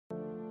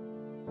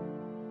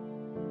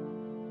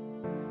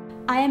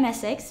I am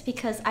Essex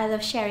because I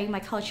love sharing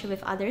my culture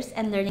with others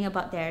and learning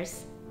about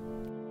theirs.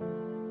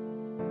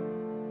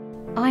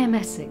 I am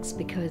Essex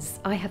because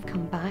I have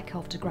come back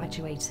after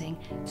graduating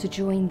to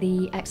join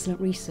the excellent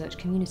research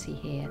community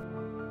here.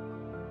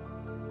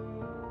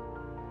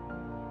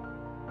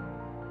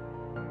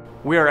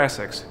 We are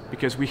Essex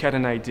because we had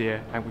an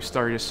idea and we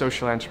started a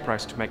social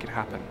enterprise to make it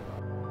happen.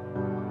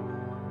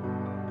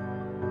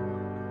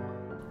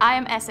 I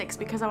am Essex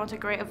because I want a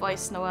greater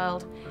voice in the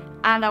world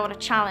and I want to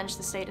challenge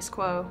the status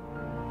quo.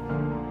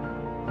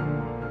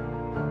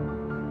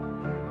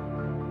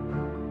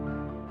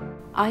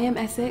 I am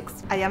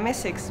Essex. I am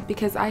Essex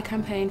Because I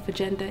campaign for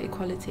gender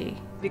equality.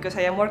 because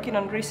I am working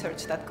on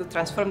research that could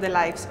transform the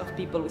lives of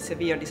people with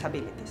severe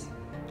disabilities.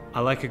 I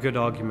like a good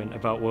argument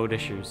about world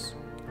issues,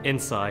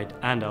 inside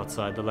and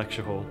outside the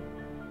lecture hall.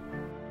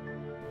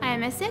 I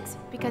am Essex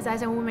because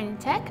as a woman in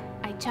tech,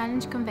 I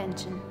challenge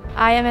convention.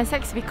 I am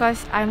Essex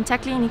because I'm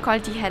tackling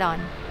inequality head-on.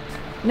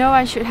 No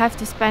one should have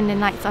to spend the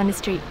nights on the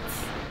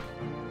streets.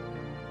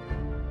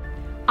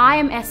 I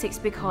am Essex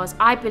because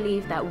I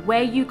believe that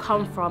where you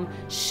come from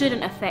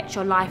shouldn't affect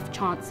your life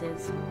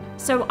chances.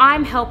 So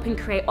I'm helping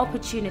create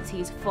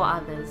opportunities for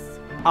others.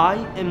 I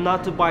am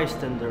not a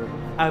bystander.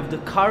 I have the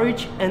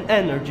courage and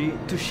energy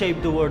to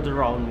shape the world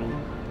around me.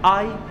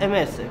 I am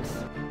Essex.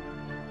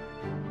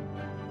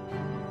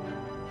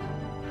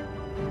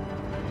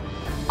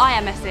 I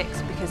am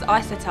Essex because I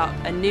set up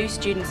a new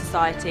student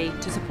society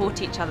to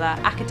support each other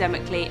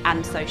academically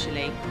and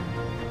socially.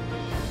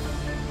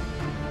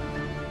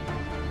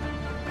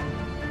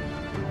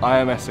 I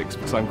am Essex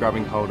because I'm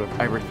grabbing hold of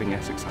everything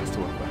Essex has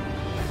to offer.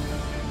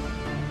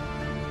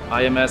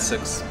 I am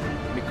Essex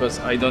because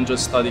I don't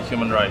just study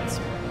human rights,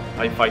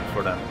 I fight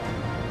for them.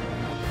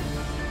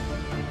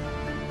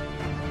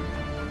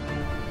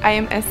 I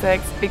am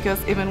Essex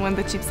because even when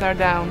the chips are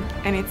down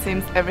and it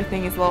seems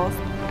everything is lost,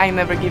 I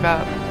never give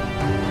up.